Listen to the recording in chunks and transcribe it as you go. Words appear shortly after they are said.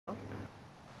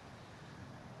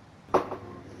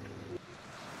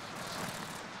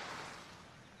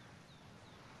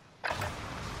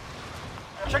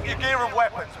Check your gear and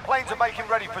weapons. Planes are making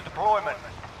ready for deployment.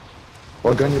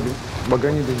 What gun you been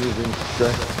using,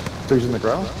 Jay? Still using the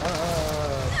ground?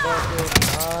 Fucking,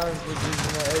 I was using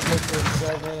the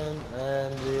AK-47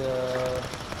 and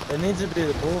the, it needs to be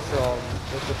the Bullfrog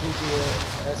with the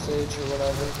PPSH or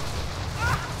whatever.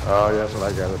 Oh, yeah, that's what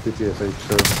I got, the PTSH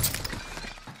too.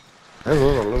 There's a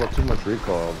little too much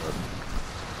recoil, but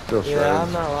still shreds. Yeah,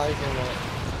 I'm not liking it.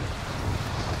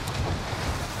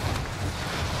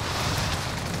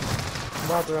 I'm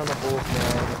about to run a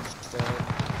Bullfrog instead.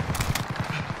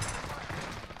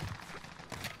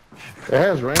 It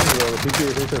has range though, the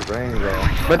PTSH has range though.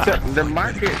 But the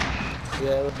market...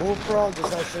 Yeah, the Bullfrog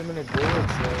just has so many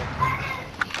bullets though.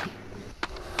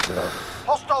 Yeah.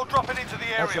 Hostile dropping into the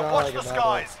That's area. what I Watch like the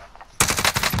about skies.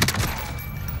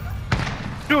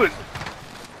 Do it!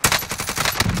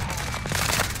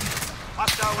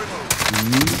 Hostile removed.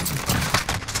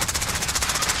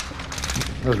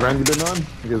 Has Randy been on?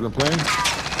 You guys been playing?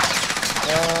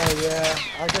 Yeah,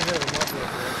 I can hit him up real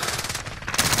quick.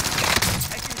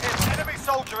 Enemy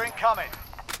soldier incoming.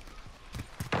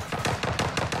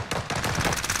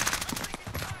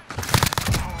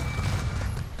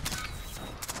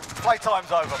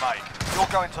 Playtime's over, mate. You're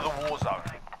going to the war zone.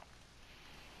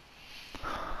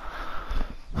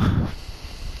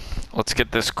 Let's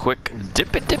get this quick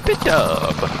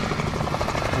dip-it-dub.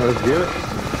 Let's get it.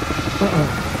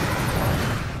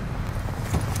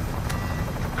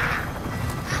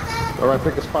 Alright,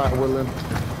 pick a spot, Woodland.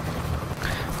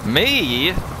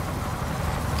 Me?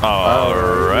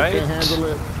 Alright. You can handle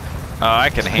it. Oh, I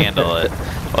can handle it.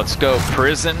 Let's go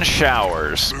prison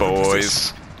showers,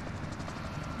 boys.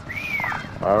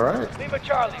 Alright. Lima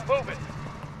Charlie, move it.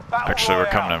 Battle Actually, we're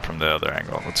Royale. coming in from the other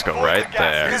angle. Let's go Avoid right the gas.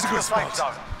 there. Here's the safe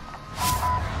zone.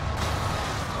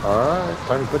 Alright,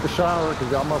 time to take a shower,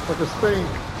 because y'all motherfuckers stink.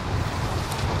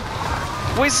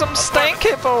 We some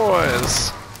stinky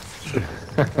boys.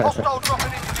 Hostile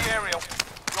dropping into the area.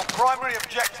 Your primary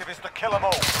objective is to kill them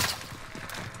all.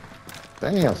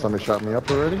 Damn, somebody shot me up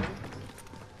already.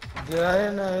 Dude, I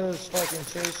didn't know he was fucking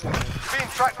chasing me. Being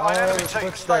tracked by an enemy his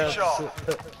team. Stay footsteps. sharp.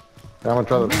 Yeah, I'm gonna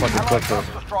try to fucking Allied push her.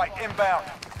 cluster strike inbound.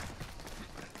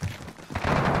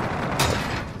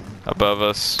 Above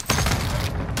us.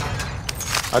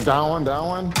 I down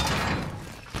one.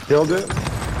 Killed it.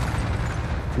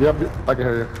 Yep, I can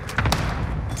hear you.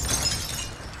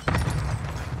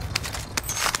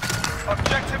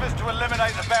 Objective is to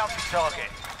eliminate the bounty target.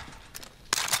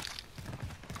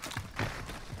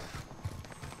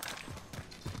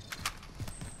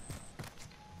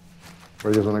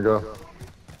 Where you guys wanna go?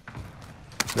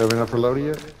 You have enough reloaded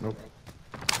yet? Nope.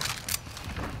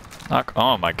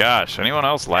 Oh my gosh, anyone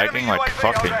else lagging like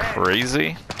fucking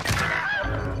crazy?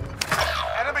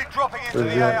 Enemy dropping into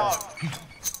Where's the that? AO.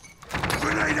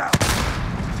 Grenade out!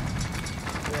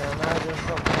 Yeah, imagine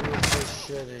fucking being so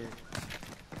shitty.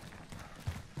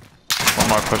 One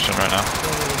more pushing right now.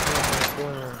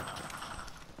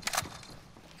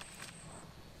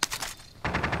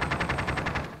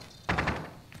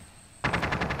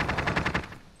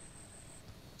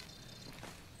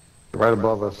 Right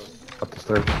above us, up the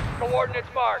stairs. Coordinates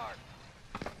marked.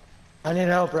 I need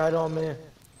help right on me.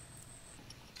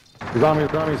 He's on me,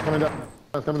 he's coming down.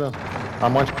 He's coming down.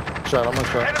 I'm one shot.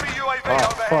 Enemy UAV Oh,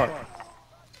 overhead. fuck.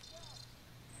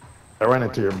 I ran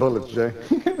into your bullets, Jay.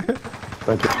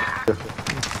 Thank you.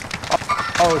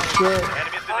 Oh, shit.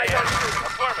 Enemies in the area.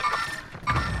 Affirmative.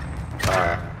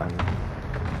 Alright.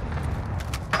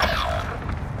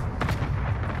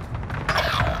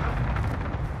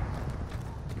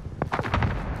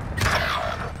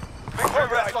 Victory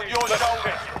rests on your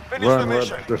shoulders. Finish the Run,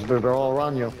 mission. they're all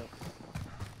around you.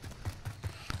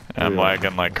 I'm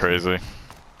lagging like crazy.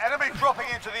 Enemy dropping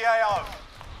into the AO.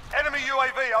 Enemy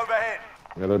UAV overhead.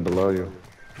 Yeah, they're below you.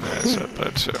 Yeah, I said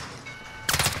that too.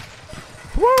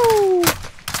 Woo!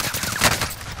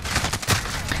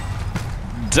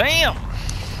 Damn!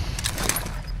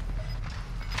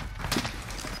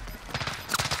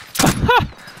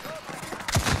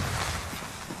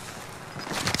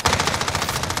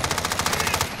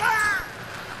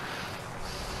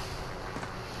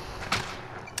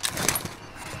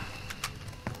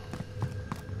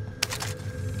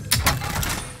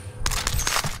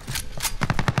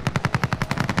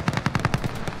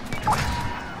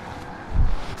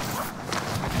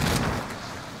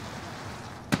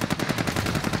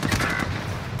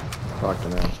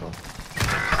 Fucking asshole.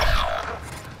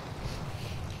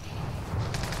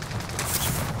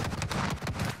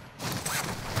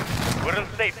 We're in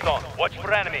safe zone. Watch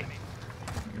for enemy.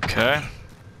 Okay.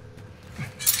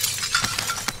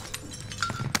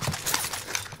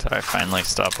 Did I finally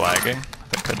stop lagging? I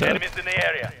think I did. Enemies in the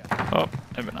area. Oh.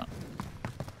 Maybe not.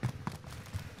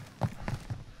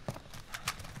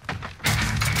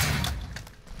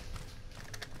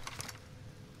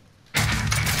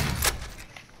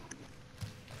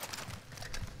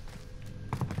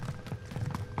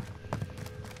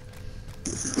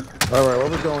 All right,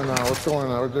 what we going on? What's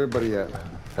going on? Where's everybody at?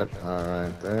 All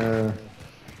right, there.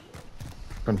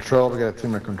 Control. We got a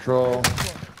team of control.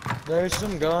 There's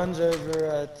some guns over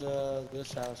at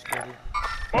this house, buddy.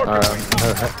 All right,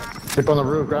 tip on the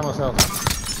roof. Grandma's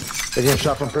house. They're getting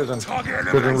shot from prison.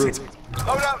 Prison roof.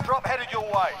 Loadout drop headed your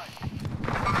way.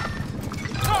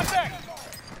 Contact!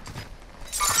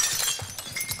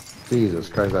 Jesus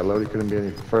Christ, that loadie couldn't be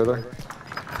any further.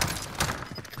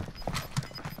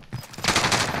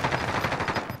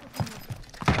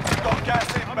 Got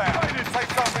gas inbound.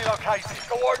 Safe zone relocated.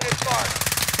 Coordinates marked.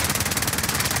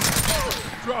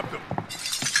 Drop them.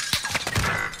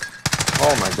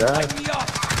 Oh my God.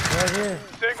 Right here.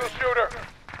 Single shooter.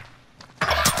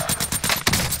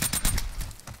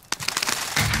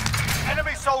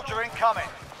 Enemy soldier incoming.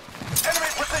 Enemy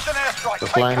precision airstrike. The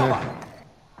Take flying cover. there.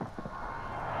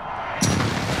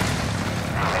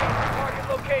 Target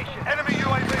location. Enemy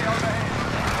UAV overhead.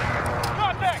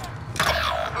 Contact.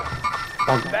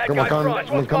 Come on,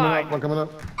 one coming up, one coming up.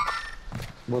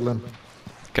 Woodland.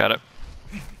 Got it.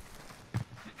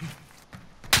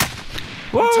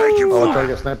 Take him. Oh, try to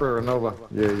get sniper or Nova.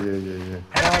 Yeah.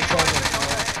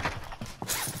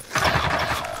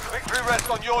 Victory rests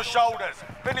on your shoulders.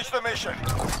 Finish the mission.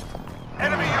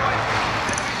 Enemy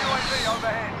UAV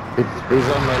overhead. He's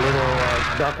on the little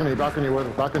balcony,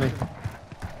 with balcony.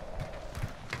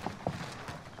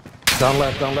 Down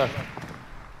left.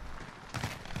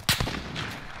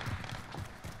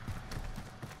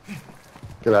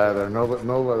 Get out of there.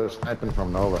 Nova, they're sniping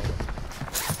from Nova.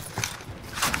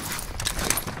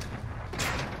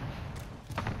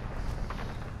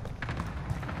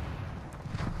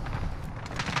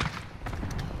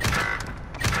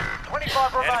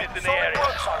 Enemies in the area.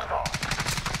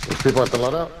 There's people at the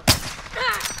loadout.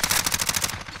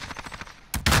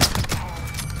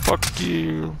 Fuck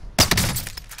you.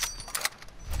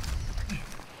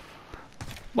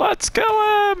 Let's kill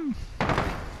him!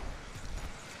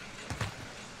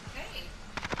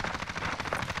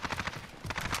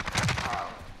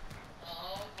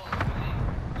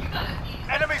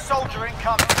 Enemy soldier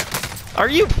incoming. Are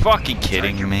you fucking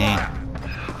kidding me?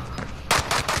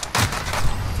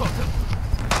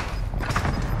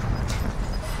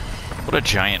 What a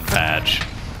giant badge.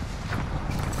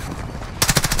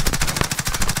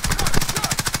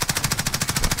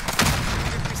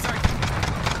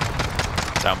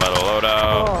 Down by the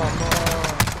loadout.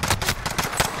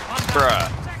 Bruh.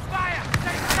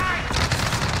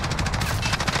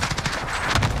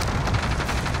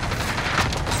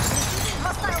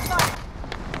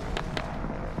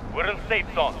 We're in safe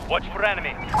zone. Watch for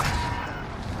enemy.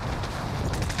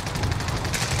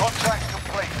 Contract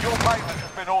complete. Your payment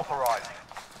has been authorized.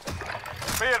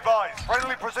 Be advised,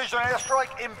 friendly precision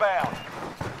airstrike inbound.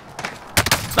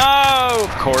 No!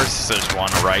 Of course, there's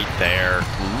one right there.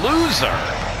 Loser!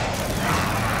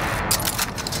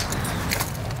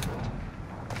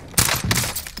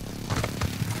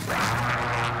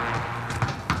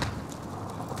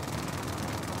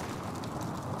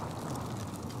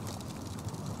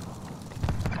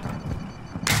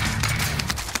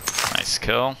 Nice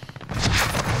kill.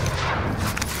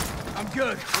 I'm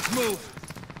good. Let's move.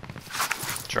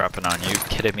 Dropping on you,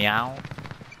 kidding me out?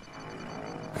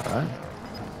 Alright.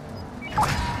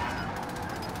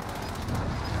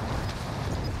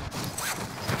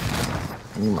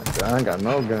 Oh my God, I ain't got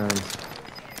no guns.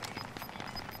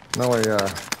 No way,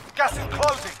 Gas is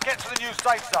closing. Get to the new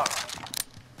safe zone.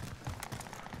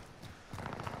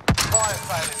 Fire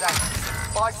sale is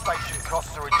active. Buy station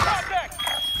costs are adjusted.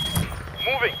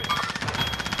 Moving.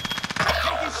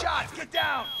 Taking shots. Get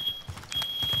down.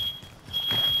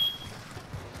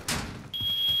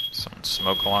 Some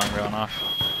smoke alarm going off.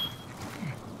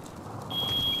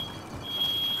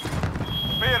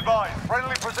 Be advised,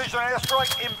 friendly precision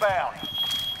airstrike inbound.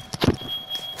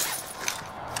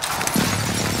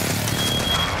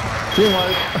 team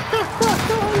wipe.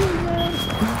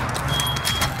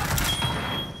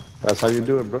 That's how you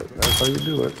do it, bro. That's how you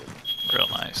do it. Real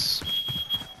nice.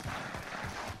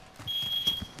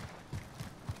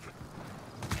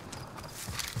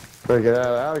 Better get out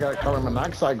of that. I got carbon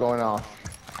monoxide going off.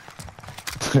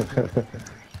 Fire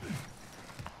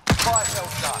cell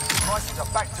done. Prices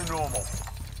are back to normal.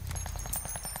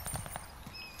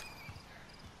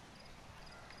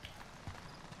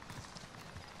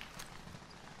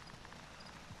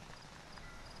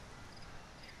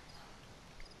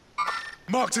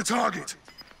 Mark the target.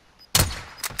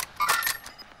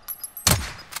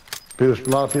 There's a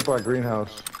lot of people at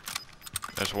greenhouse.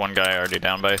 There's one guy already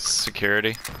down by security.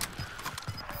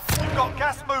 You've got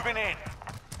gas moving in.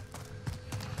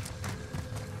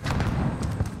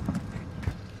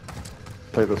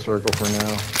 Play the circle for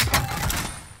now.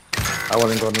 I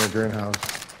wouldn't go near greenhouse.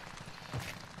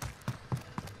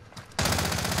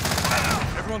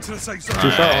 Everyone to the safe zone. Two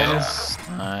shot,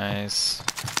 homie. Nice.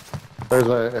 There's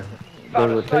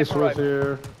a case worth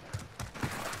here.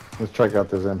 Let's check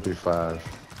out this MP5.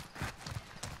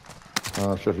 I'm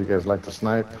not sure if you guys like to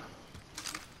snipe.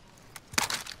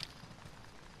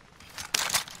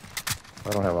 I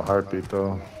don't have a heartbeat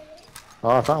though. Oh,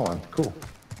 I found one. Cool.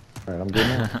 Alright, I'm good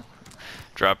now.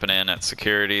 Dropping in at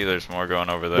security. There's more going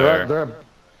over They're there. up,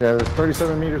 yeah, there's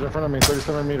 37 meters in front of me.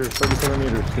 37 meters. 37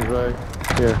 meters. He's right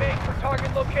here. For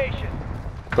target location.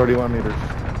 31 meters.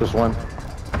 Just one.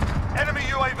 Enemy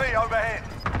UAV overhead.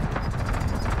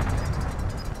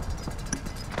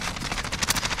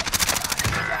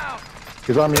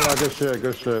 He's on me. Oh, good shit.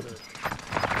 Good shit.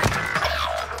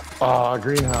 Ah,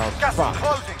 greenhouse. Gas is Fuck.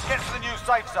 closing. Get to the new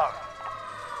safe zone.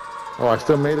 Oh, I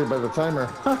still made it by the timer.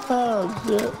 Haha,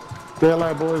 shit. Stay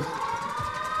alive, boys.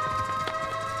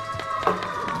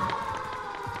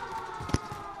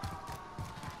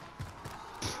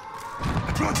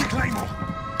 Project Claymore.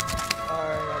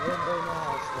 Alright, I didn't burn the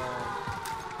house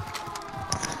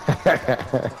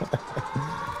down.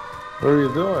 What are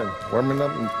you doing? Warming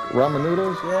up ramen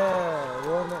noodles? Yeah,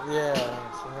 yeah.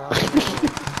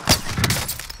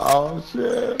 Oh,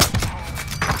 shit.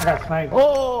 I got sniped.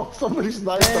 Oh, somebody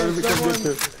sniped. Damn, Let me come get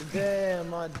you. damn,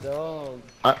 my dog.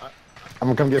 I'm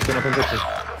gonna come get you. I'm gonna come get you.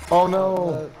 Oh,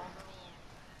 no.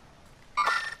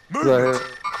 Right here.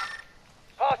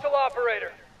 Hostile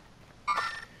operator.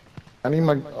 I need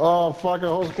my... Oh, fuck. A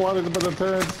whole squad is about the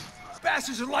turrets.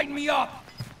 Bastards are lighting me up.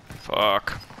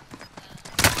 Fuck.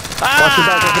 Watch your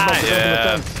back. Watch your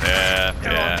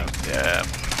back. Yeah.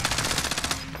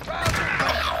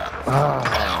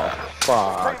 Oh,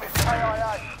 fuck. Team is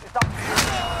KIA. It's up to you.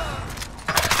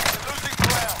 You're losing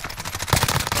ground.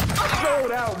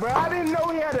 Sold out, bro. I didn't know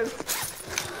he had a.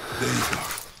 There you go.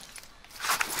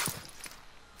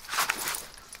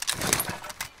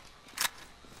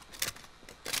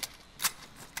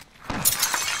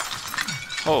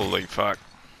 Holy fuck.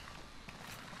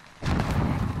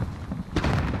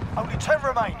 Only 10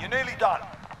 remain. You're nearly done.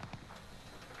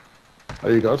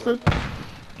 Are you ghosted?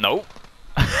 Nope.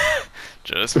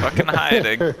 Just fucking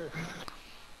hiding.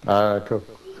 Alright, cool.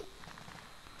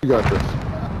 You got this.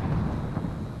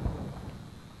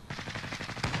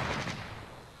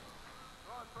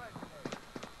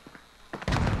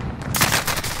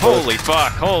 Holy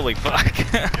fuck. Holy fuck.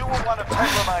 You were one of 10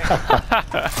 remaining.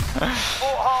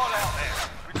 Fought hard out there.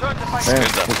 Return to base. Man,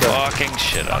 Scared the okay. fucking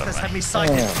shit out of me. Had me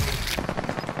Damn.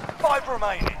 5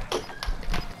 remaining.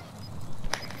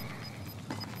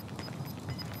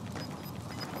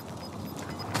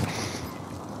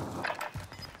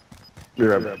 Be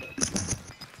right back.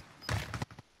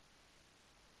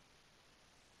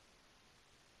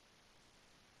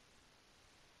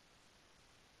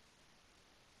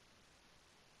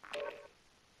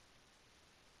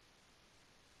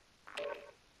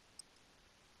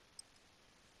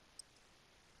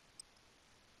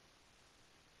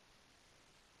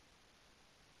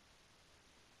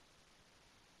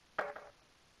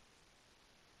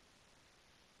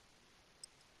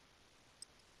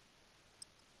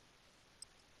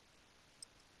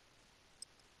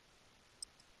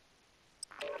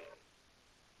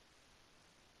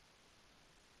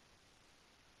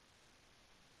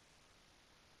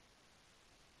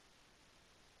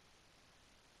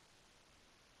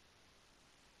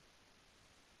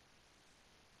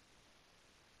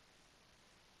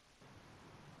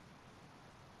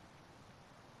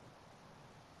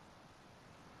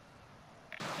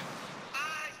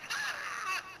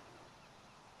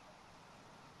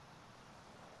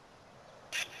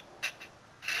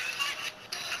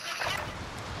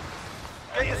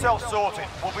 Get yourself sorted.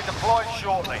 We'll be deployed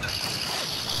shortly.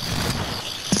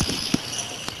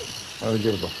 I'll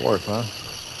give it the fourth, huh?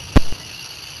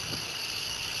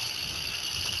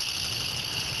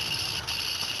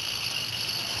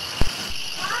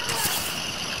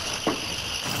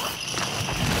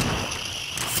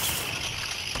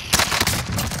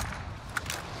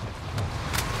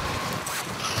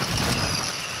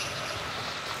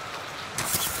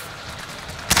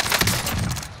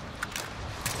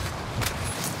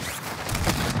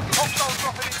 Hostiles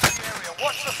dropping into the area.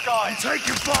 Watch the skies.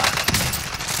 Taking fire.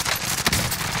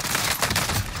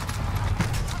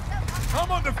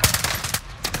 I'm on the.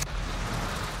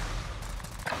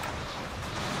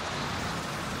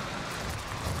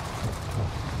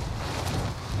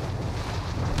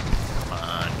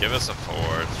 Give us a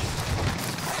fourth.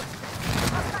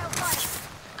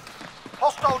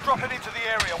 Hostile dropping into the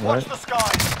area. Watch the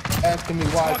skies. Asking me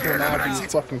why I can't answer your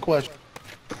fucking question.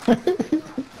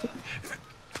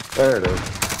 There it is.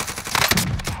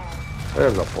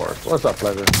 There's a force. What's up,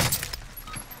 pleasure?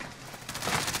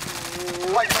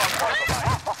 Wait on,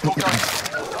 you're going.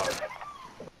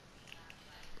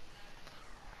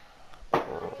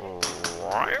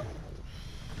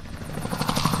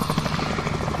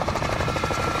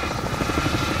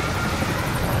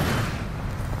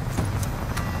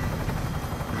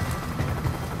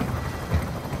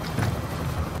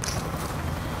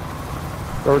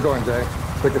 Where we going, Jay?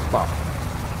 Pick a spot.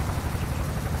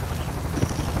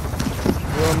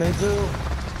 You want me to?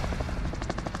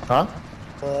 Huh?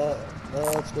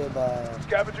 Let's go by.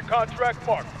 Scavenger contract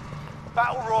marked.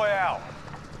 Battle Royale.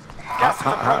 Gas is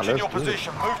approaching your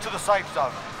position. Move to the safe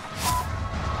zone.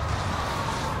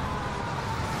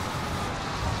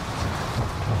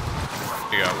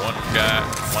 You got one guy,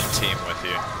 one team with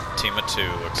you. Team of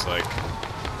two, looks like.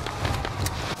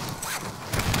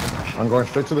 I'm going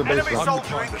straight to the base. Enemy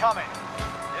soldier incoming.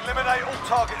 Eliminate all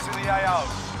targets in the AO.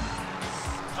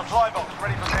 Supply box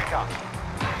ready for pickup.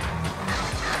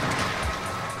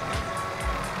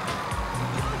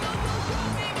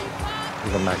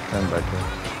 There's a Mac 10 back here.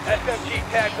 SMG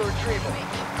tag for retrieval.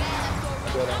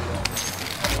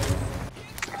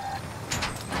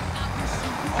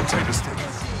 I'll take a stick.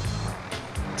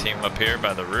 Team up here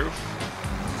by the roof.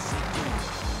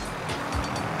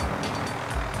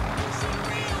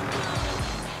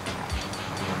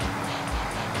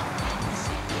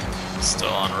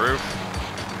 Still on roof.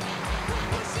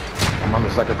 I'm on the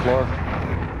second floor.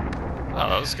 Oh,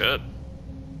 that was good.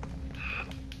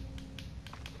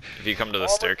 If you come to the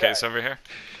staircase over here.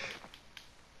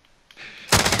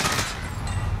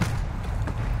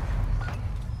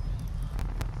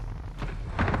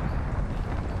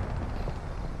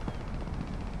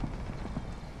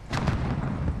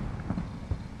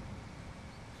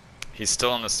 He's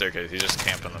still on the staircase. He's just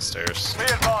camping the stairs. Be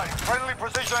advised, friendly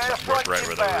precision airstrike Right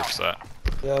where the inbound. roof's at.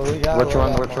 Yeah, we got Which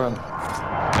one? Which one?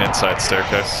 Inside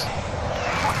staircase.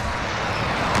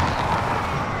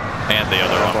 And the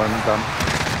other I'm one. going down.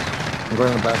 I'm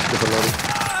going in the back to get the loading.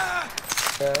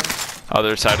 Yeah.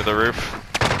 Other side of the roof.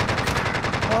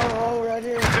 Oh, right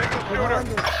here. Behind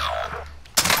us.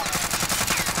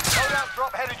 Loadout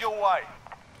drop headed your way.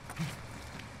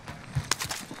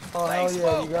 Oh, hell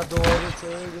yeah, you got the order too.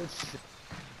 Good shit.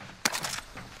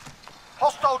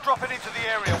 Hostile dropping into the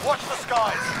area. Watch the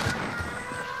skies.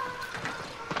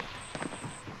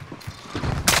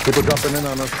 People dropping in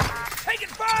on us. Taking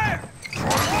fire!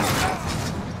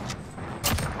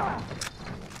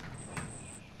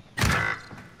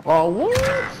 Oh, what?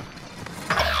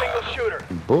 Single shooter.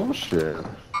 Bullshit.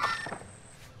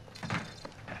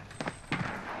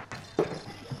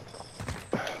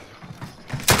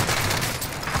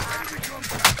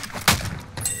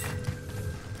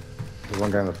 There's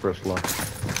one guy in the first floor.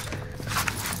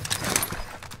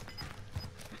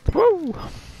 Woo!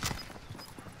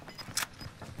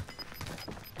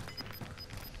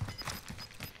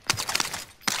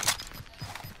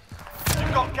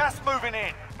 You've got gas moving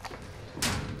in.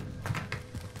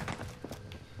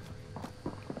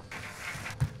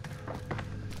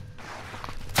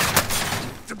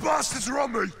 The bastards are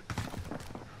on me!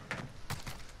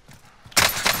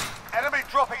 Enemy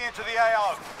dropping into the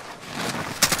AO.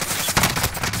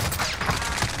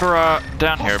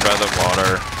 Down here by the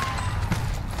water.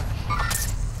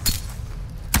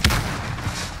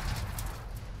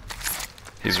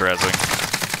 He's rezzing.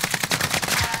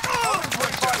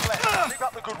 25 left. Keep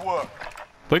up the good work.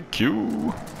 Thank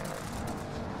you.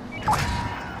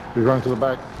 He's going to the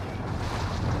back.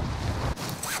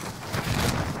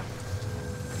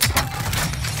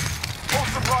 All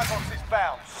supply boxes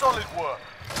found. Solid work.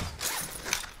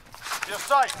 You're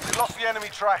safe. We lost the enemy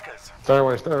trackers.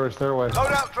 Stairway, stairway, stairway.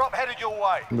 Loadout drop headed your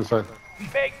way. On this side.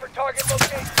 Beg for target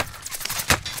location.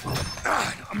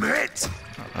 I'm hit!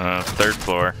 Third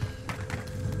floor.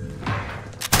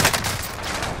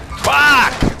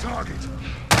 Fuck! Target.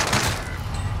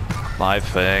 Live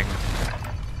thing.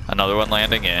 Another one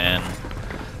landing in.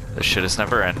 This shit is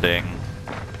never ending.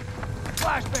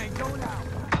 Flashbang going out.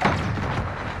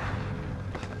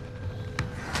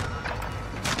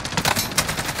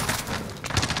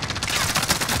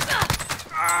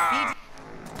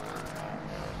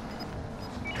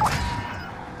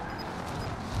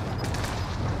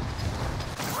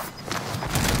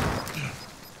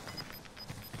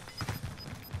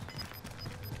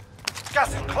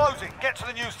 Gas is closing. Get to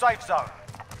the new safe zone.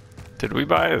 Did we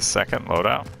buy a second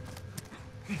loadout?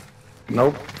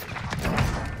 Nope.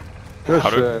 Good How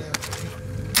do- shit.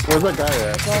 Where's that guy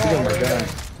at? He's got my gun.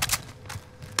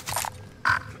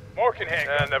 Marking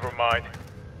hang. Never mind. I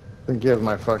think he has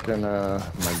my fucking, my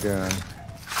gun.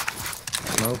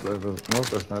 Nope,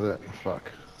 that's not it.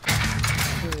 Fuck.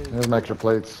 There's some extra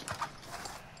plates.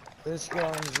 This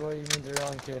gun's what you need to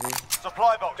run, kitty.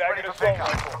 Supply box ready for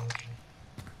pickup.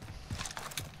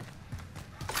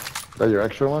 Is that your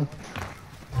extra one?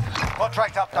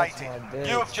 Contract my updated. bitch.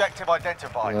 New objective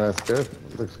identified. Yeah, that's good.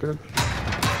 Looks good. I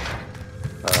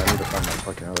need to find my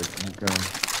fucking other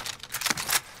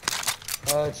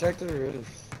gun. Check the roof.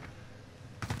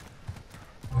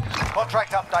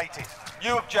 Contract updated.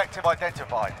 New objective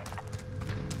identified.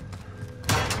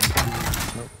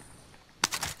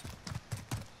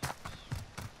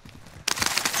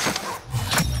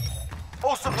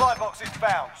 All supply boxes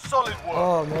found. Solid work.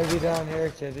 Oh, maybe down here,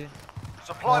 kitty.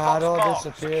 Supply Nah, box don't marked.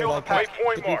 disappear Secure the like package.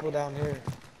 the people down here.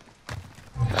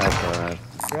 That's alright.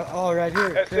 Oh, right here,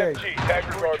 Craig. SMG, tag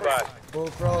your guard last.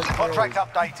 Bullfrog, Craig. Contract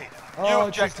updated. New Oh,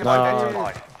 objective just-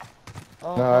 identified.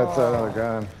 Oh, No, it's another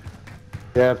gun.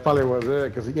 Yeah, it probably was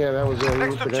it, because yeah, that was it. He was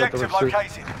Next the guy that objective was shooting.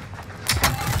 located.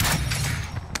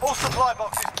 All supply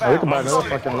boxes Oh, you found. can buy another Solid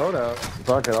fucking work. loadout.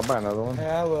 Fuck it, I'll buy another one.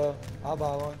 Yeah, I will. I'll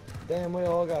buy one. Damn, we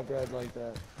all got bread like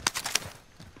that.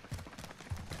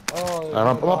 Oh,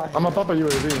 I'm gonna pop a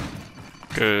UAV.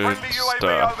 Good Friendly UAV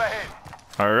stuff. overhead.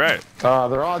 Alright.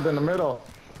 They're all in the middle.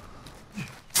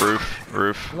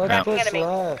 Roof. Let's Yeah. push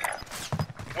left.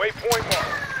 Waypoint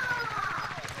mark.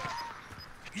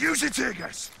 Use it,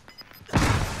 Tigers.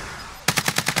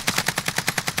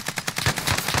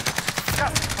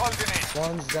 Gas is closing in.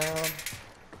 One's down.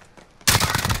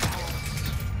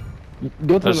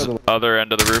 Go to There's another the other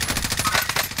end of the roof.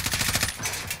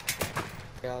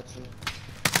 Gotcha.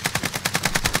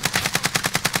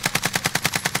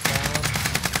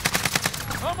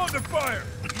 I'm under fire.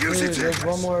 Dude, Use it, there's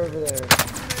one Tigers. more over there.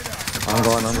 I'm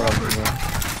going.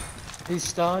 He's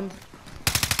stunned.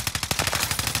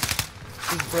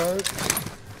 He's broke.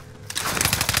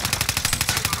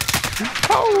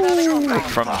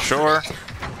 From the shore.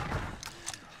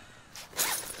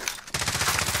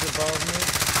 He's above me.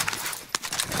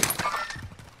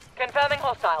 Confirming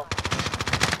hostile.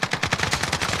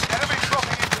 Enemy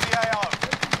dropping into the AO.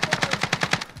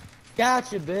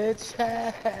 Gotcha, bitch.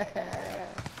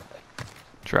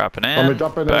 Dropping Let me in.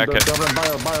 jump in Back and at jump in.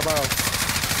 Bio.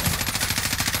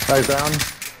 Guys down.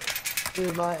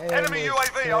 Dude, my aim Enemy was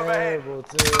UAV overhead. terrible,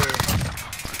 too.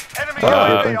 Enemy Okay,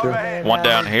 UAV thank you. overhead. One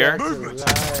down here. Movement.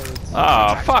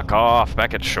 Oh, fuck off.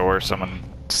 Back at shore, someone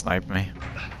sniped me.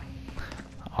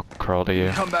 I'll crawl to you.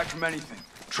 Come back from anything.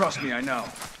 Trust me, I know.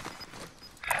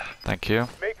 Thank you.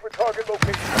 Make for target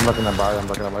location. I'm looking at bio.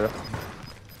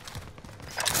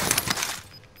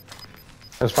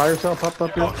 Has fire cell popped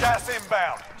up Got yet? gas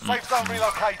inbound. Safe zone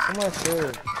relocated. I'm not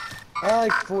sure. I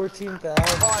like 14,000.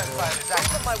 Fire sale is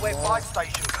active. My way buy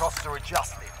station costs are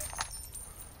adjusted.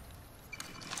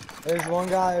 There's one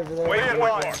guy over there. Be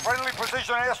advised, friendly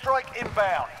precision airstrike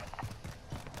inbound.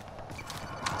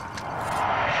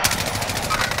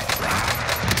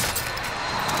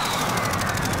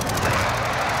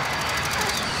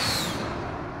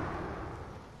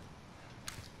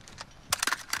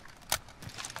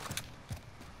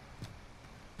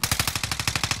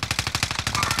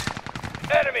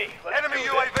 Enemy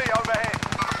UAV overhead.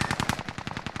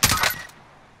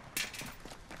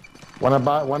 One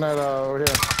at over here.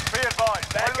 Be advised,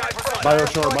 friendly precision Bio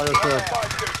shore, airstrike bio shore. inbound.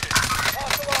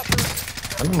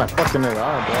 I need my fucking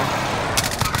AR, bro.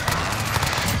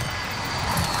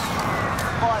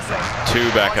 Fire sale. Two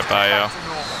back at bio.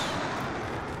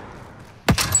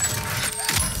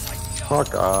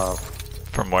 Fuck off.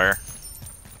 From where?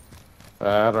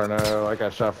 I don't know. I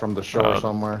got shot from the shore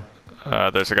somewhere.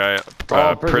 There's a guy at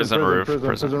Oh, prison roof.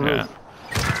 prison Yeah. roof.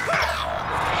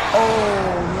 Oh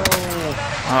no.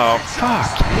 Oh,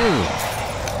 fuck you.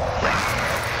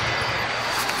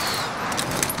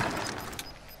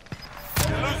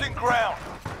 You're losing ground.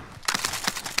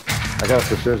 I got a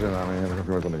precision. I mean, if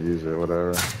we're gonna use it,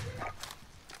 whatever.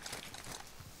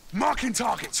 Marking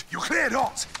targets. You cleared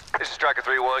hot. This is Striker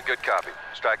 3-1, good copy.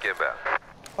 Strike inbound.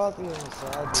 Probably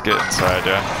inside. Let's get inside,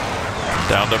 yeah.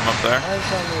 Downed him up there. I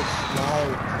just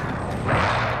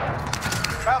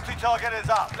Bounty target is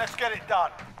up. Let's get it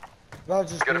done. I'll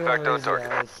just Good do effect one on of these target.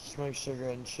 guys. Just make sugar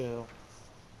and chill.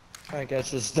 Try and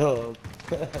catch this dog.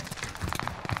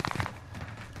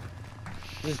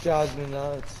 This drives me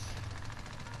nuts.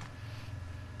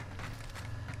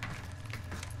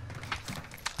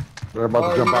 They're about to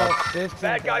Oh, jump you out. got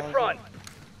 15,000.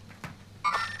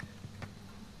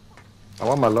 I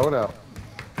want my loadout.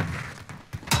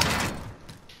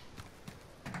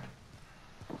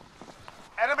 'Cause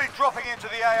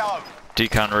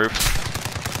Decon roof.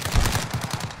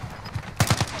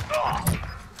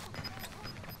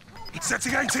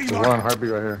 Setting 18 There's one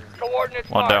heartbeat right here. Coordinates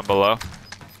One down below.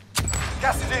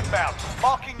 Gas is inbound.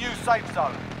 Marking new safe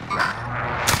zone.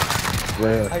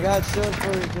 Yeah. I got shield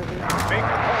for you, Jimmy.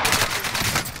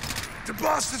 The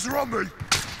bastards are on me.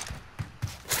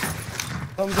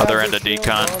 Come Other grab end the of shield,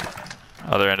 decon. dog.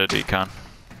 Other end of decon.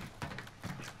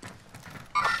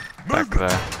 Back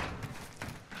there.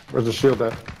 Where's the shield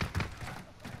at?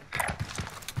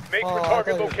 Make Oh, I thought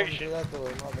you were coming through that door,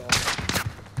 my bad.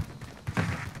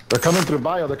 They're coming through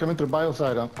bio. They're coming through bio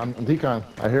side on decon.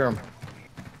 I hear them.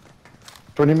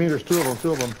 20 meters. Two of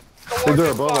them. I think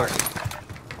they're above us.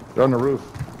 They're on the roof.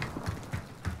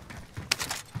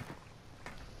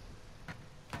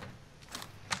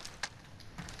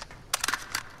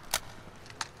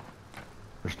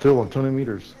 They're still on 20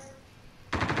 meters.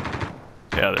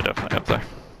 Yeah, they're definitely up there.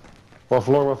 What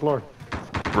floor? What floor?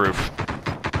 Roof.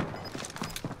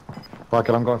 Fuck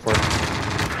it. I'm going for it.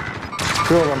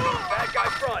 Two of them. Bad guy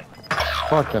front.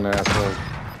 Fucking assholes.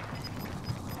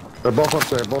 They're both up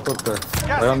there.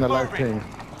 They're on the light ping.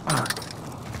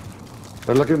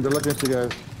 They're looking at you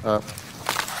guys.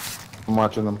 I'm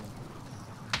watching them.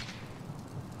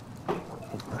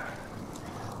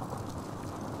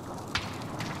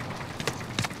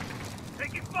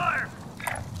 Taking fire.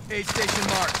 Aid station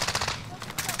marked.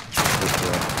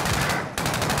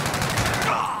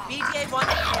 BTA 1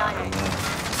 at CIA.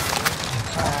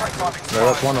 Yeah,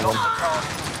 that's one of them.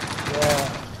 Yeah.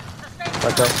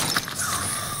 Back up.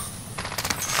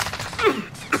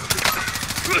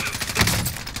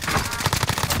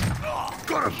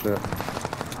 Got him. Shit.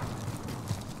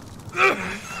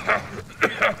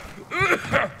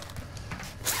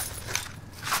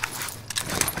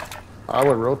 I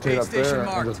would rotate up there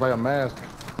and just buy a mask.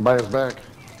 By his back.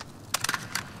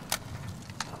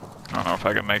 I don't know if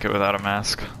I can make it without a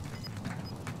mask.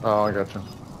 Oh, I got you.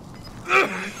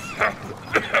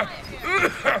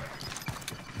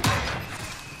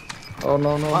 Oh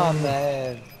no. My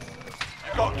man.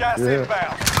 You got gas Yeah.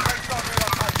 inbound.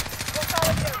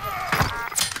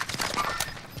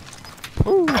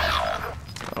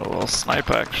 Got a little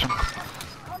snipe action.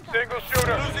 Single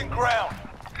shooter. Losing ground.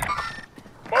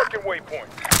 Marking waypoint.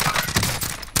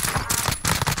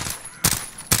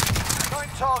 9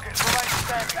 targets remain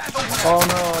standing. Oh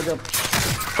no, I got.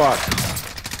 Fuck.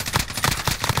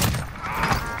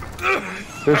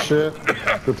 Good shit.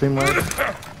 Good teamwork.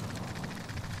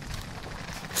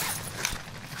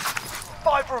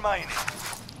 5 remaining.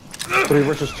 3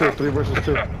 versus 2.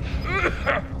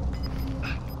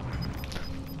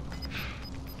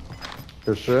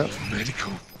 Good shit.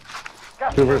 Medical.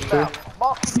 Gas 2 versus 2. inbound.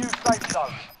 Marking new safe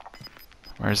zone.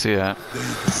 Where's he at?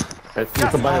 Hey, you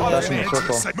can buy a gas in the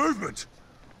circle. Movement.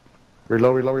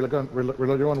 Reload gun.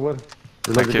 Reload your one, Wood.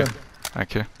 Reload Thank your you. gun.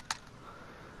 Thank you.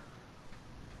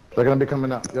 They're gonna be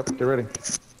coming out. Yep, get ready.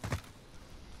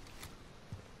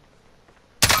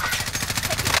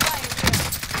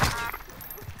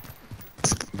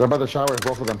 They're by the showers,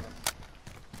 both of them.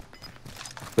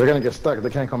 They're gonna get stuck. They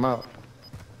can't come out.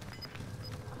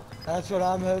 That's what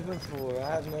I'm hoping for. I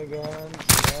have no guns.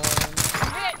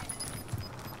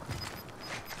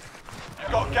 You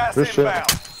got gas Good shit. inbound.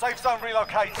 Safe zone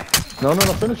relocated. No,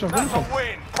 finish him. That's a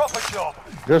win. Proper job.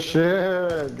 Good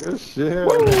shit. He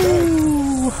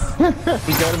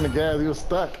got in the gas. He was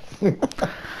stuck.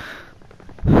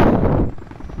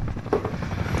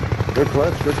 Good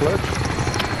clutch.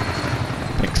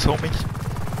 Thanks, homie.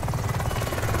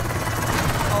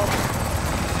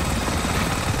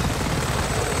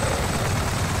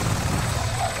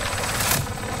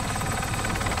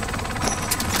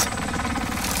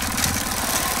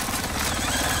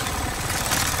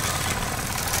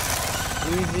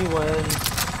 Easy wins.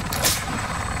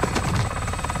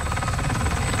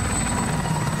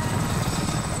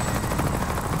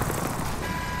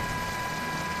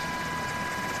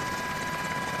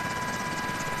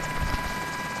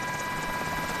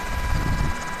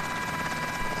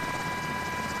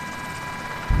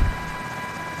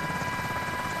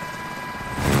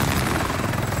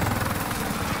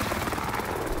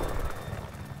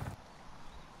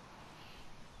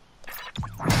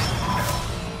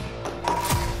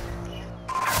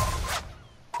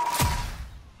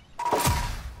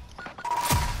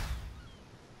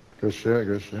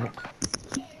 Good shit.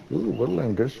 Ooh,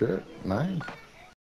 Woodland, good shit. Nice.